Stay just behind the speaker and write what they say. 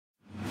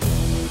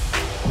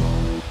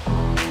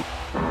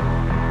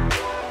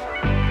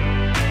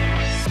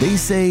They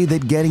say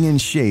that getting in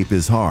shape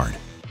is hard,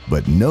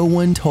 but no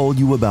one told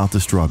you about the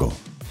struggle.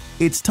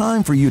 It's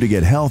time for you to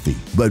get healthy,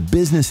 but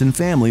business and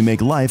family make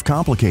life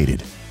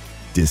complicated.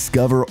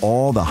 Discover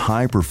all the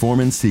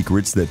high-performance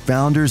secrets that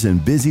founders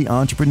and busy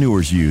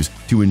entrepreneurs use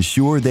to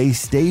ensure they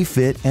stay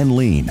fit and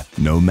lean,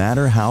 no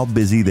matter how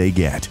busy they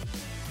get.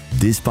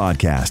 This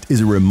podcast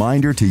is a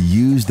reminder to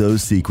use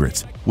those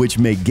secrets, which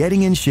make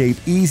getting in shape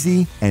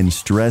easy and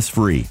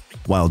stress-free,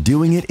 while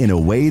doing it in a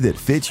way that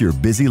fits your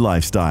busy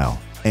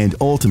lifestyle. And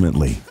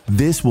ultimately,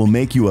 this will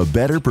make you a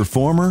better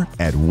performer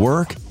at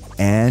work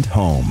and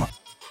home.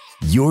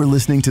 You're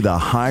listening to The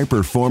High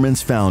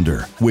Performance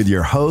Founder with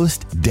your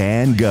host,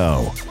 Dan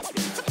Go.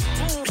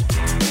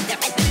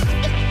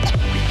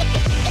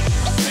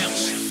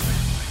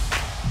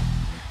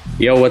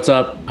 Yo, what's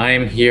up? I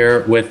am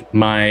here with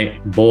my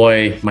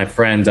boy, my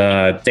friend,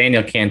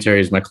 Daniel Cantor.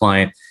 He's my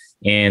client,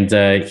 and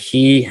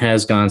he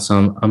has gotten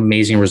some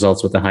amazing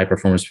results with the High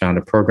Performance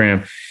Founder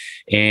program.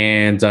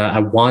 And I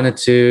wanted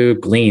to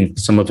glean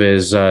some of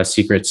his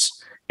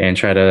secrets and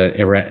try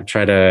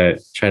to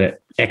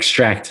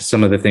extract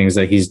some of the things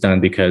that he's done,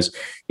 because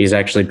he's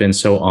actually been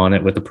so on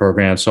it with the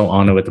program, so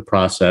on it with the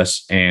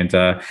process, and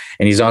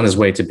he's on his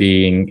way to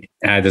being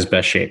at his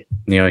best shape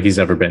he's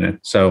ever been in.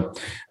 So,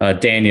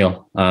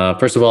 Daniel,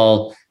 first of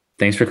all,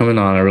 thanks for coming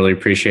on. I really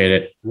appreciate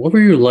it. What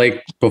were you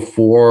like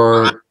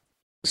before,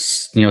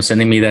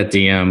 sending me that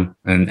DM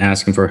and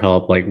asking for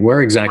help? Like,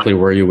 where exactly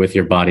were you with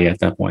your body at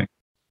that point?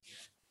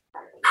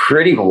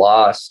 Pretty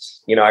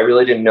lost. I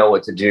really didn't know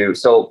what to do.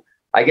 So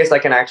I guess I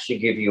can actually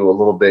give you a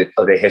little bit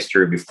of a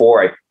history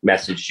before I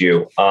messaged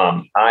you.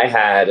 I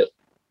had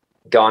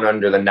gone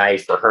under the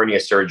knife for hernia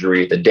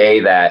surgery the day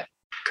that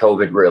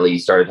COVID really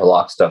started to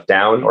lock stuff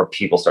down, or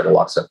people started to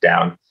lock stuff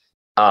down.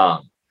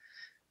 And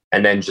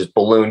then just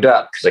ballooned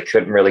up because I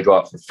couldn't really go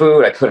out for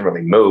food. I couldn't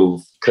really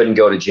move, couldn't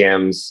go to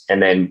gyms,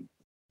 and then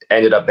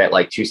ended up at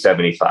like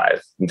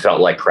 275 and felt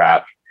like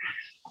crap.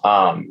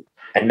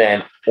 And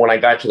then when I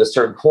got to the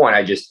certain point,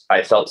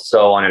 I felt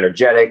so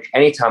unenergetic.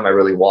 Anytime I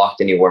really walked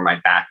anywhere, my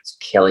back was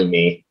killing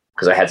me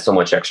because I had so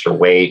much extra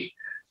weight.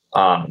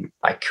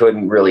 I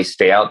couldn't really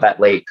stay out that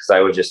late because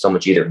I was just so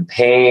much either in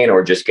pain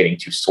or just getting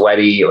too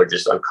sweaty or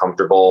just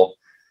uncomfortable.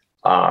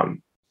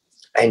 And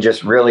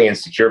just really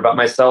insecure about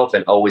myself,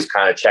 and always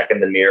kind of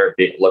checking the mirror,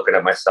 looking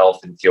at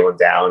myself and feeling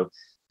down.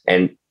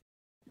 And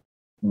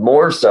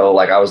more so,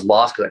 like, I was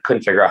lost because I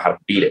couldn't figure out how to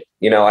beat it.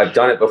 I've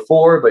done it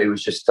before, but it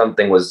was just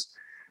something was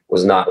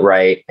not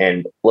right.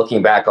 And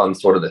looking back on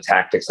sort of the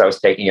tactics I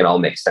was taking, it all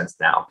makes sense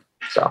now.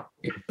 So,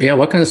 yeah.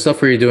 What kind of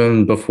stuff were you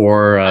doing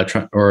before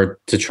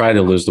to try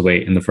to lose the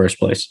weight in the first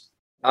place?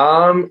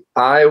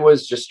 I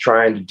was just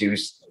trying to do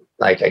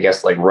like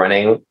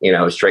running,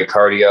 straight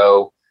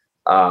cardio,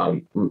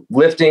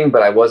 lifting,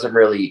 but I wouldn't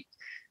really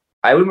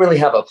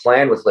have a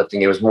plan with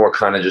lifting. It was more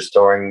kind of just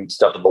throwing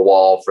stuff at the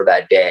wall for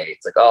that day.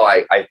 It's like, oh,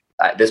 I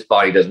this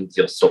body part doesn't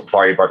feel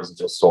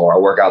sore.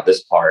 I'll work out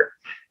this part,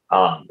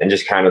 and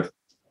just kind of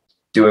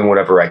doing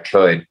whatever I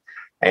could,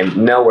 and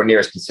nowhere near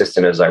as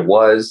consistent as I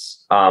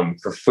was.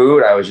 For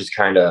food, I was just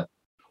kind of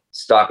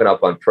stocking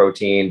up on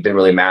protein. Didn't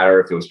really matter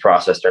if it was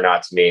processed or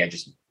not to me. I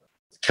just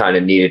kind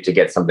of needed to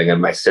get something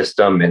in my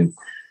system and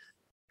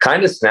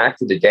kind of snack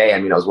through the day. I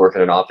mean, I was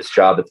working an office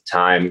job at the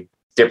time,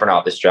 different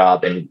office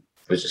job, and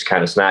was just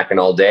kind of snacking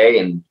all day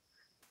and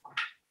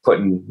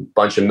putting a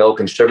bunch of milk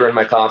and sugar in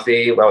my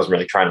coffee. I wasn't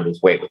really trying to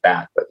lose weight with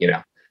that, but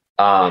yeah,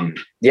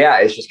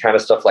 it's just kind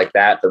of stuff like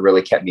that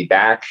really kept me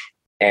back.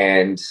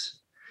 And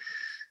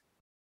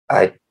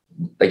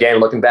again,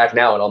 looking back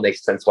now, it all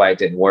makes sense why it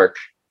didn't work.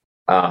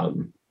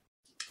 And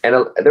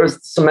there was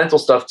some mental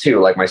stuff too.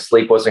 Like, my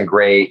sleep wasn't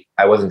great.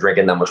 I wasn't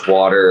drinking that much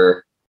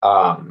water.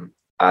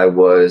 I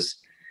was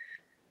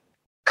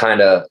kind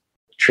of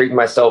treating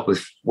myself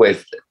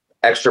with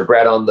extra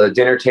bread on the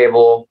dinner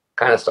table,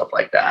 kind of stuff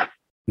like that.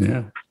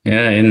 Yeah.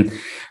 Yeah.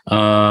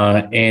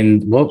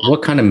 And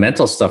what kind of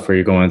mental stuff were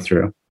you going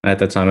through at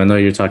the time? I know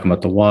you're talking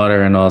about the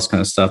water and all this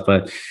kind of stuff,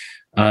 but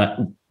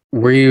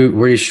were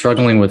you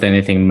struggling with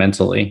anything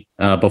mentally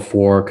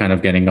before kind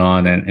of getting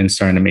on and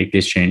starting to make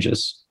these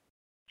changes?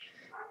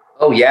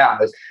 Oh yeah.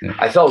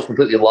 I felt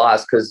completely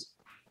lost because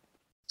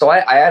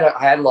I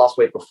had lost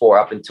weight before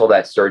up until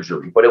that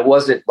surgery, but it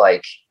wasn't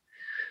like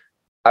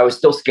I was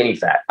still skinny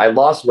fat. I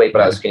lost weight,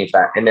 but I was skinny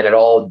fat, and then it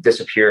all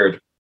disappeared,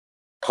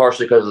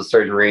 partially because of the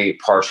surgery,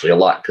 partially a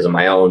lot because of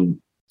my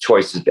own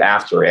choices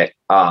after it.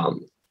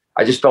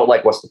 I just felt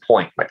like, what's the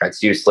point? Like,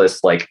 it's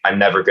useless. Like, I'm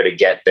never going to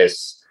get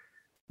this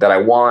that I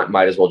want.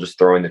 Might as well just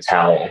throw in the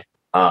towel.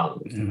 I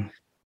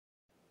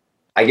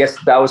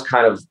guess that was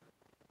kind of,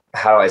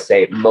 how do I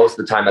say it? Most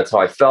of the time, that's how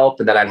I felt.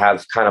 And then I'd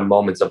have kind of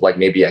moments of like,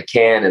 maybe I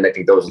can. And I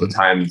think those are the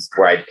times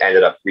where I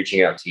ended up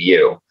reaching out to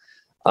you.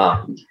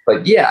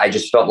 But yeah, I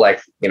just felt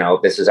like,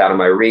 this is out of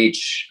my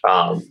reach.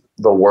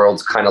 The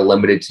world's kind of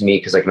limited to me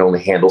because I can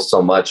only handle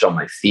so much on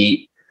my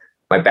feet.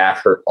 My back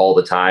hurt all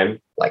the time,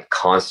 like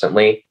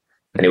constantly.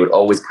 And it would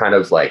always kind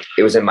of like,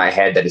 it was in my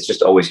head that it's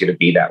just always going to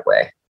be that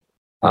way.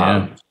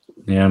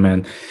 Yeah,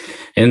 man.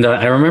 And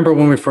I remember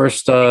when we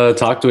first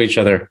talked to each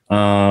other,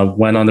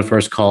 went on the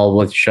first call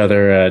with each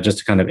other, just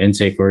to kind of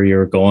intake where you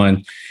were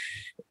going.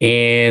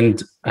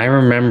 And I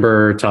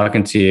remember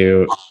talking to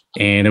you,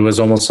 and it was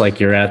almost like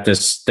you're at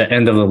the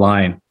end of the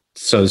line,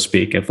 so to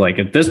speak. If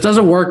this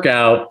doesn't work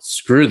out,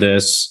 screw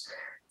this,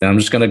 then I'm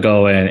just going to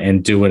go in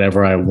and do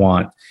whatever I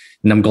want.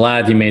 And I'm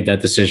glad you made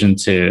that decision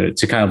to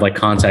kind of like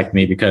contact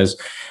me, because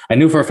I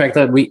knew for a fact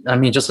that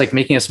just like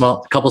making a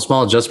couple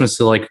small adjustments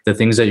to like the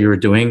things that you were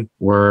doing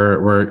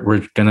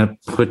were going to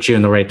put you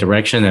in the right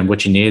direction. And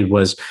what you needed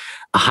was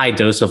a high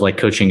dose of like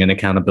coaching and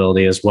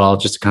accountability as well,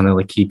 just to kind of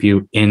like keep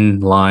you in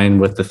line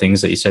with the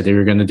things that you said that you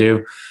were going to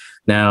do.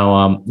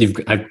 Now,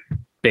 I've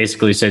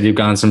basically said you've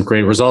gotten some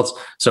great results.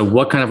 So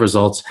what kind of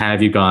results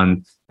have you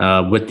gotten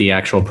with the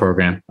actual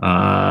program?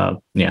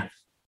 Yeah.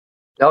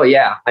 Oh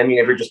yeah. I mean,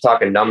 if you're just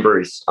talking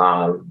numbers,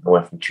 I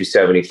went from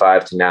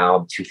 275 to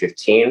now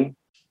 215.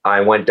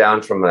 I went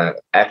down from a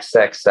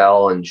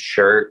XXL in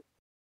shirt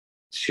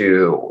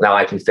to now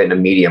I can fit in a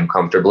medium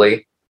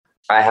comfortably.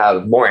 I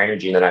have more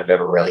energy than I've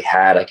ever really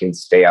had. I can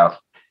stay out,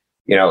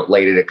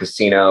 late at a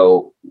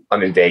casino.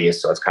 I'm in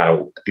Vegas, so that's kind of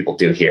what people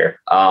do here.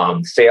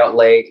 Stay out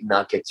late,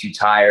 not get too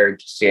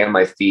tired, stay on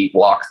my feet,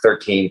 walk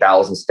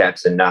 13,000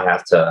 steps and not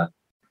have to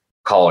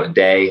call it a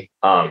day.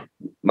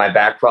 My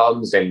back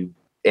problems and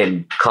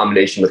in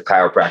combination with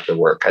chiropractor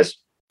work has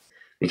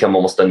become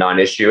almost a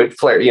non-issue. It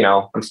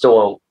I'm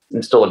still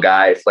a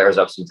guy. It flares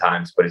up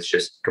sometimes, but it's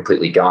just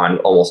completely gone,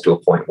 almost to a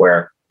point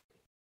where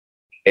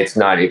it's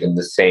not even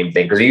the same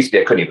thing. Because it used to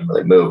be I couldn't even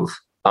really move.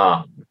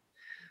 I'm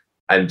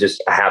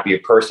just a happier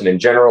person in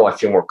general. I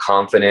feel more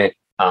confident.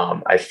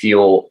 I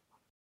feel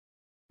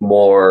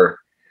more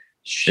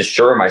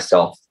sure of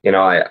myself.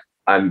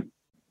 I'm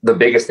the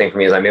biggest thing for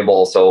me is I'm able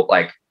also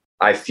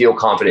I feel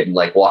confident in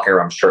like walking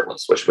around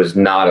shirtless, which was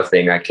not a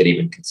thing I could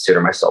even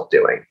consider myself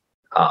doing.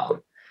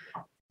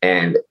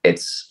 And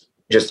it's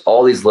just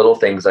all these little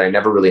things that I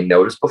never really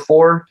noticed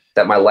before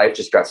that my life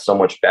just got so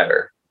much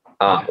better.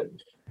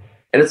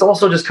 And it's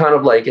also just kind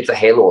of like, it's a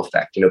halo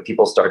effect.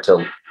 People start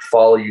to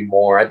follow you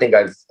more. I think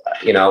I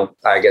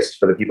guess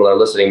for the people that are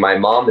listening, my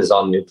mom is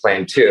on the new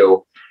plan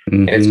too.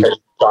 Mm-hmm. And it's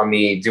on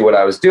me do what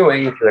I was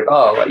doing. She's like,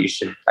 oh,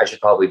 I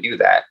should probably do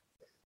that.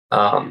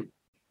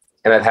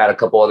 And I've had a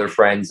couple other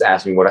friends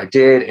ask me what I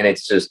did. And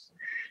it's just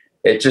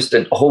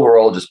an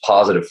overall just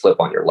positive flip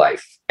on your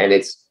life. And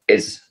it's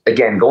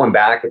again, going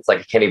back, it's like,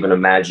 I can't even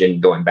imagine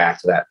going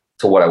back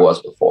to what I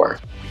was before.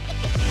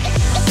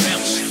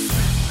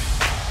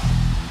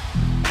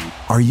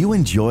 Are you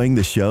enjoying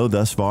the show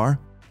thus far?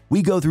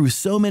 We go through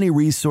so many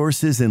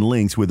resources and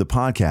links with the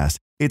podcast,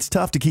 it's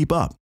tough to keep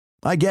up.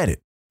 I get it.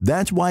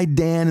 That's why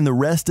Dan and the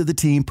rest of the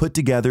team put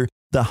together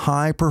the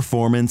High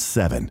Performance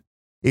 7.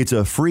 It's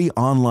a free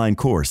online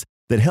course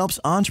that helps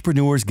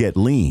entrepreneurs get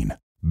lean,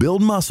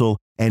 build muscle,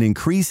 and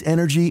increase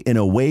energy in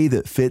a way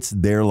that fits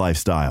their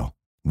lifestyle.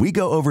 We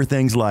go over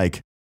things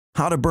like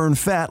how to burn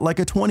fat like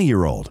a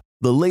 20-year-old,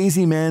 the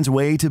lazy man's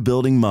way to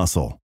building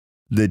muscle,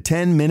 the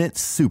 10-minute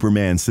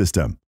Superman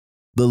system,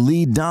 the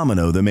lead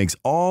domino that makes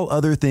all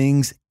other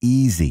things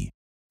easy,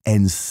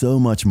 and so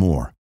much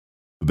more.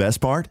 The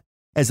best part?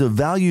 As a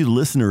valued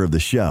listener of the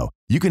show,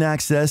 you can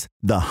access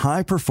the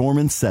High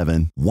Performance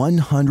 7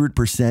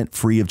 100%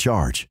 free of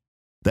charge.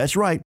 That's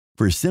right,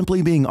 for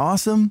simply being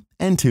awesome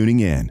and tuning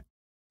in.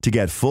 To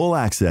get full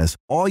access,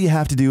 all you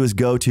have to do is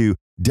go to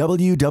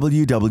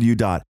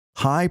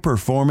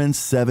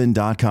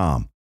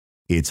www.highperformance7.com.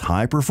 It's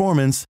high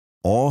performance,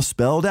 all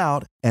spelled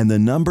out, and the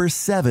number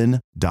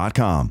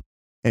 7.com.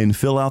 And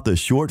fill out the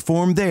short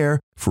form there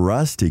for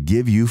us to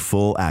give you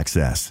full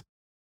access.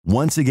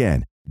 Once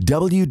again,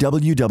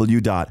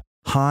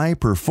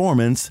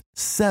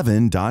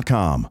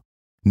 www.highperformance7.com.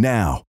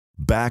 Now,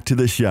 back to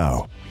the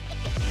show.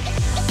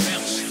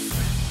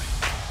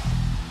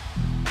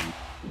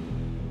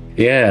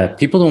 Yeah,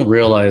 people don't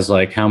realize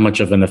like how much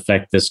of an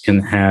effect this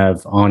can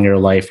have on your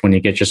life when you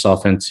get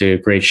yourself into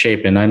great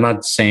shape. And I'm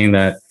not saying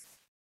that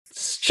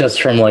it's just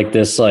from like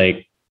this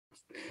like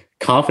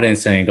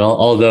confidence angle,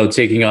 although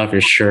taking off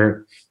your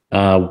shirt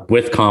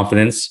with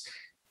confidence,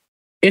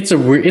 it's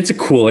a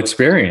cool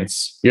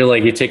experience. You're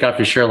like, you take off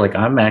your shirt, like,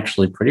 I'm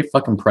actually pretty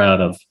fucking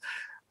proud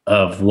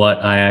of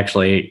what I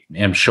actually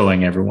am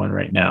showing everyone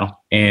right now.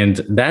 And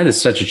that is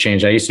such a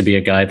change. I used to be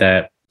a guy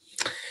that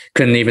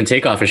couldn't even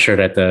take off his shirt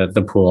at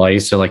the pool. I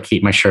used to like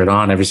keep my shirt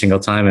on every single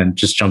time and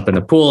just jump in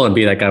the pool and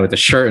be that guy with the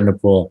shirt in the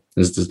pool.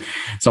 It's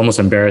almost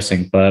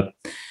embarrassing, but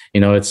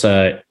it's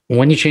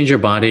when you change your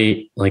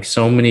body, like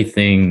so many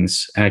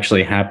things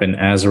actually happen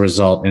as a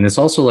result. And it's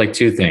also like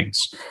two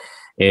things.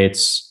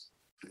 It's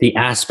the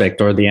aspect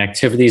or the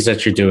activities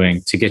that you're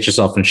doing to get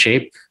yourself in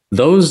shape.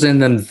 Those in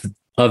them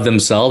of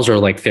themselves are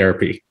like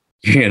therapy.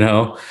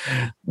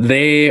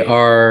 They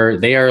are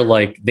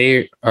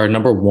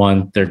number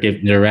one.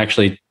 They're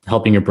actually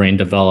helping your brain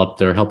develop.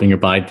 They're helping your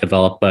body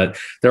develop, but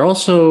they're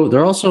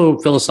also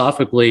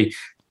philosophically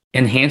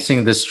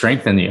enhancing the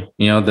strength in you,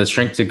 the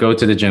strength to go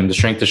to the gym, the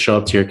strength to show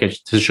up to your kitchen,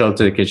 to show up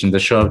to the kitchen, to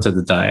show up to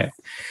the diet.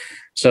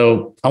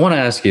 So I want to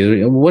ask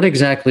you, what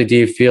exactly do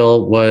you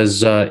feel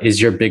was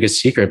is your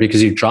biggest secret?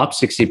 Because you've dropped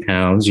 60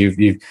 pounds, you've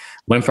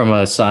went from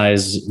a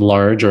size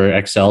large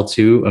or XL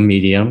to a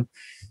medium,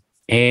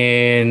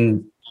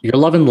 and you're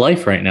loving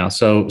life right now.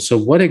 So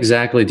what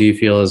exactly do you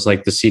feel is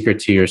like the secret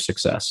to your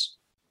success?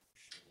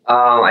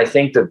 I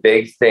think the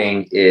big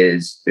thing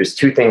is there's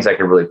two things I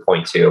can really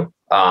point to.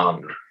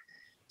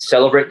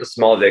 Celebrate the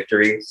small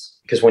victories,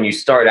 because when you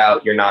start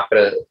out, you're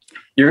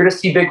gonna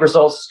see big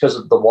results because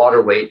of the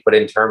water weight, but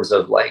in terms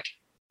of like,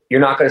 you're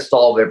not gonna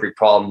solve every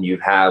problem you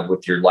have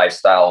with your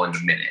lifestyle in a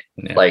minute.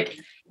 Yeah. Like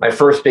my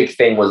first big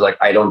thing was like,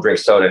 I don't drink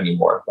soda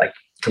anymore, like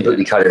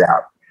completely cut it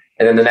out.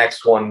 And then the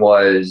next one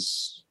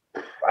was,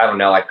 I don't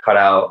know, I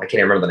can't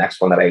remember the next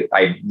one that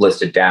I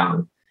listed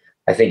down.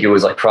 I think it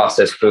was like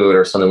processed food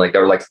or something like that,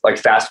 or like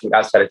fast food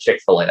outside of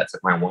Chick-fil-A. That's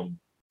like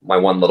my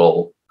one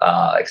little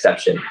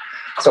exception.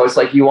 So it's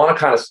like you want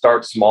to kind of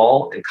start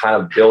small and kind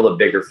of build a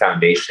bigger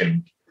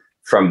foundation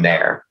from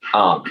there.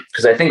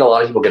 Because I think a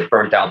lot of people get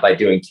burnt out by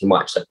doing too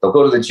much. Like they'll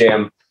go to the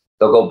gym,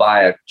 they'll go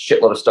buy a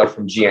shitload of stuff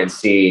from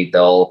GNC,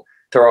 they'll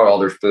throw out all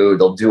their food,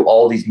 they'll do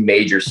all these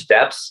major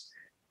steps,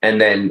 and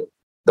then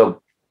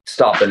they'll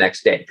stop the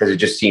next day because it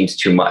just seems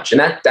too much. And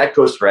that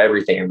goes for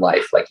everything in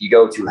life. Like you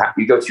go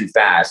too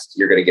fast,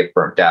 you're going to get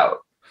burnt out.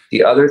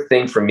 The other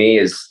thing for me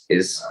is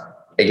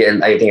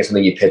again, I think it's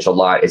something you pitch a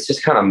lot. It's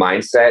just kind of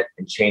mindset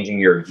and changing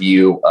your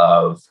view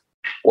of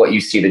what you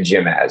see the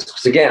gym as.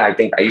 Because again, I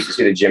think I used to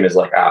see the gym as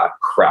like,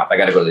 crap, I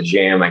got to go to the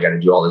gym, I got to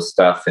do all this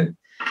stuff. And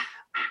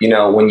you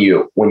know, when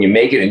you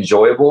make it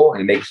enjoyable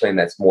and you make something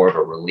that's more of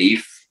a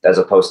relief as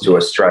opposed to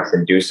a stress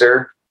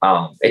inducer,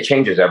 it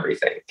changes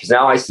everything. Because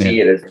now I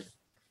see it as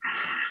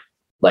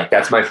like,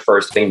 that's my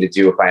first thing to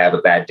do if I have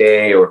a bad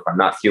day or if I'm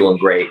not feeling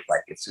great,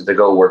 like it's to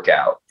go work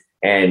out.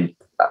 And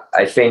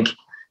I think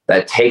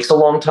that takes a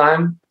long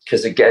time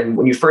because again,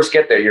 when you first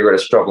get there, you're going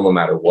to struggle no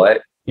matter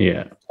what.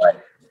 Yeah.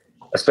 But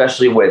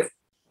especially with,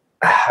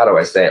 how do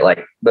I say it?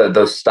 Like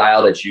the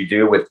style that you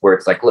do with where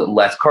it's like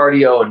less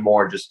cardio and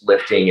more just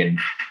lifting and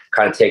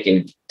kind of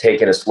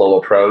taking a slow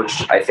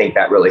approach. I think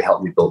that really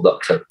helped me build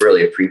up to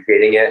really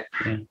appreciating it.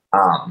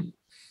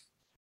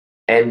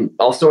 And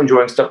also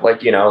enjoying stuff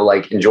like, you know,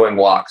 like enjoying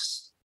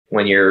walks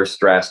when you're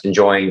stressed,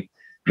 enjoying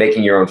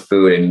making your own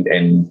food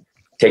and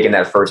taking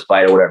that first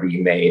bite of whatever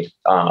you made.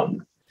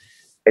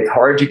 It's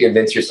hard to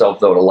convince yourself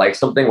though to like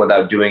something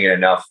without doing it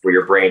enough where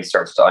your brain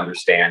starts to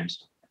understand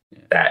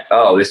that,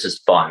 oh, this is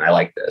fun. I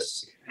like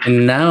this.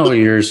 And now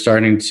you're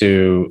starting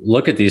to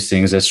look at these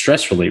things as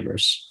stress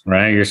relievers,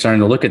 right? You're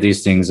starting to look at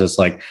these things as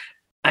like,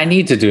 I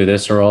need to do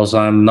this or else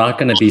I'm not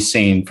going to be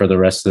sane for the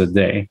rest of the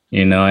day.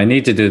 You know, I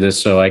need to do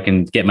this so I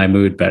can get my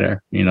mood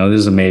better. You know, this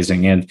is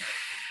amazing. And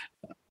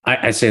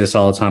I say this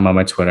all the time on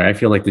my Twitter. I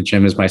feel like the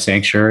gym is my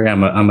sanctuary.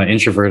 I'm an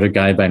introverted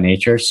guy by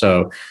nature.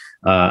 So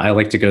I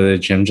like to go to the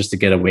gym just to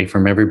get away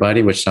from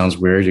everybody, which sounds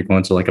weird. You're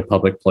going to like a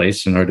public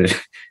place in order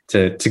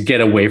to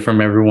get away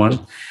from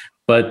everyone.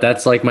 But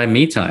that's like my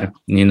me time.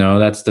 You know,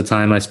 that's the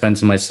time I spend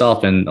to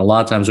myself. And a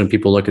lot of times when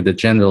people look at the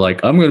gym, they're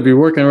like, I'm going to be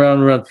working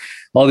around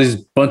all these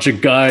bunch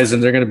of guys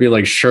and they're going to be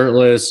like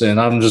shirtless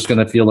and I'm just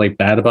going to feel like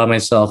bad about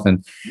myself.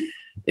 And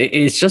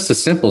it's just a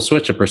simple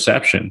switch of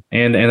perception.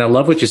 And I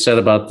love what you said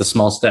about the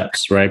small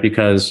steps, right?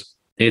 Because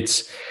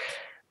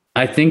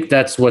I think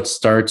that's what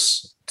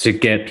starts to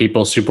get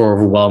people super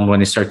overwhelmed when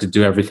they start to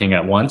do everything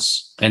at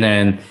once. And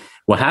then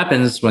what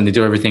happens when they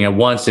do everything at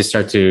once, they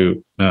start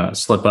to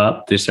slip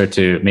up, they start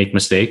to make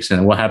mistakes.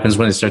 And what happens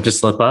when they start to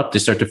slip up, they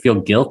start to feel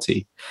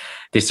guilty.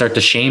 They start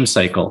the shame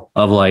cycle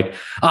of like,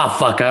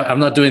 fuck, I'm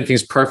not doing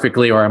things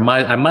perfectly, or I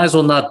might as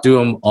well not do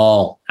them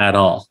all at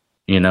all,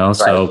 you know? Right.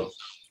 So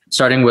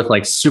starting with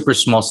like super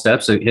small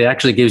steps, it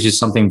actually gives you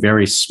something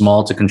very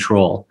small to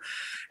control.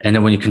 And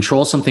then when you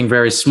control something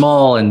very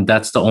small and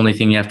that's the only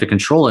thing you have to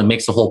control, it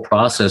makes the whole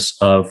process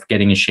of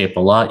getting in shape a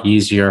lot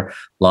easier, a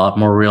lot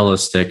more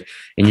realistic,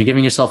 and you're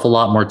giving yourself a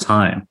lot more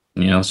time,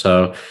 you know?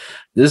 So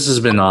this has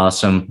been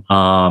awesome.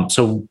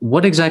 So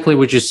what exactly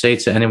would you say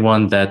to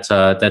anyone that's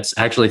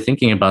actually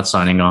thinking about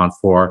signing on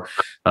for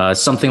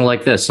something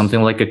like this,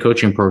 something like a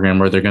coaching program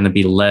where they're going to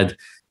be led,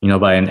 you know,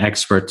 by an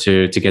expert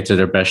to get to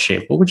their best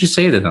shape? What would you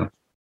say to them?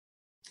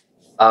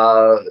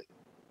 Oh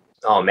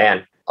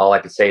man, all I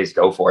could say is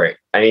go for it.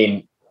 I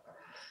mean,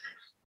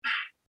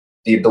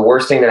 the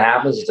worst thing that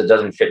happens is it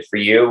doesn't fit for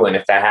you. And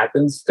if that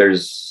happens,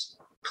 there's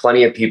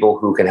plenty of people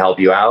who can help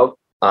you out.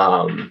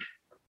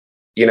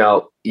 You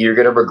know, you're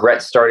going to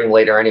regret starting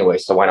later anyway.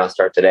 So why not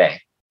start today?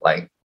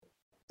 Like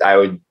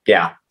that's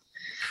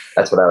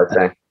what I would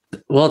say.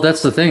 Well,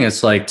 that's the thing.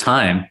 It's like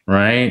time,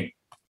 right?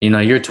 You know,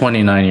 you're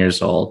 29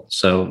 years old.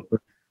 So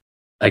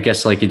I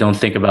guess like you don't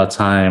think about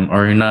time,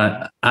 or you're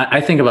not,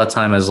 I think about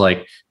time as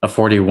like a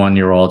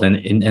 41-year-old, and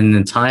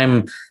in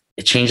time,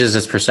 it changes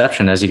its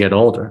perception as you get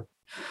older.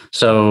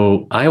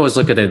 So I always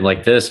look at it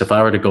like this. If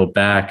I were to go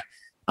back,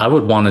 I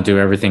would want to do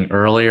everything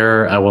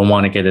earlier. I would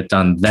want to get it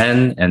done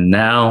then and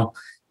now.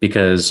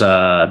 because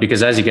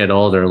as you get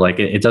older, like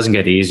it doesn't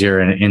get easier,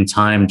 and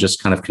time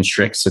just kind of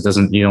constricts. It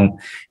doesn't, you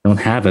don't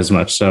have as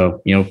much.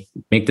 So,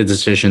 make the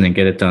decision and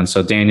get it done.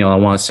 So Daniel, I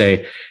want to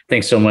say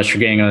thanks so much for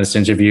getting on this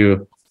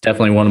interview.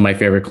 Definitely one of my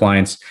favorite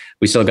clients.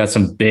 We still got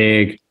some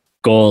big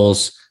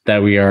goals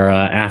that we are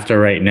after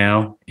right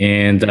now.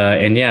 And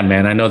yeah,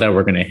 man, I know that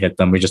we're going to hit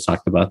them. We just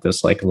talked about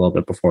this like a little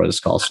bit before this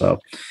call. So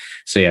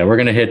yeah, we're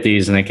going to hit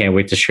these, and I can't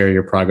wait to share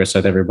your progress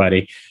with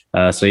everybody.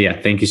 So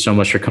yeah, thank you so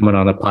much for coming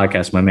on the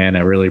podcast, my man. I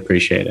really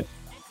appreciate it.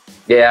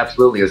 Yeah,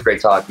 absolutely. It was great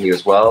talking to you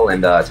as well.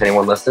 And to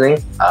anyone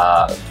listening,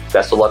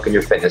 best of luck in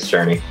your fitness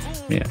journey.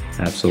 Yeah,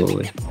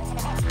 absolutely.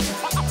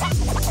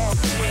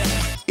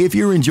 If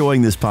you're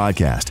enjoying this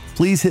podcast,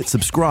 please hit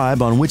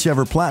subscribe on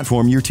whichever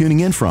platform you're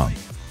tuning in from.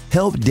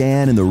 Help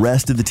Dan and the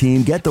rest of the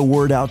team get the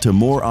word out to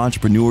more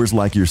entrepreneurs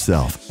like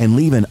yourself, and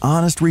leave an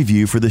honest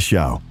review for the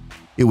show.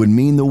 It would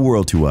mean the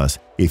world to us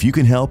if you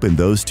can help in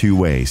those two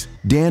ways.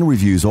 Dan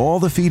reviews all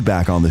the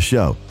feedback on the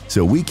show,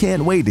 so we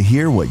can't wait to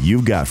hear what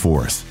you've got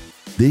for us.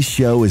 This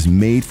show is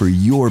made for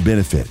your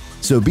benefit,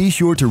 so be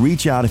sure to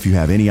reach out if you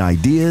have any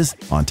ideas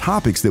on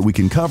topics that we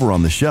can cover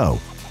on the show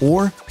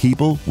or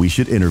people we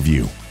should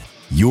interview.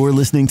 You're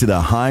listening to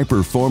the High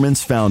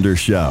Performance Founder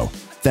Show.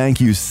 Thank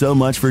you so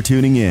much for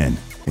tuning in.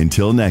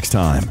 Until next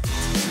time.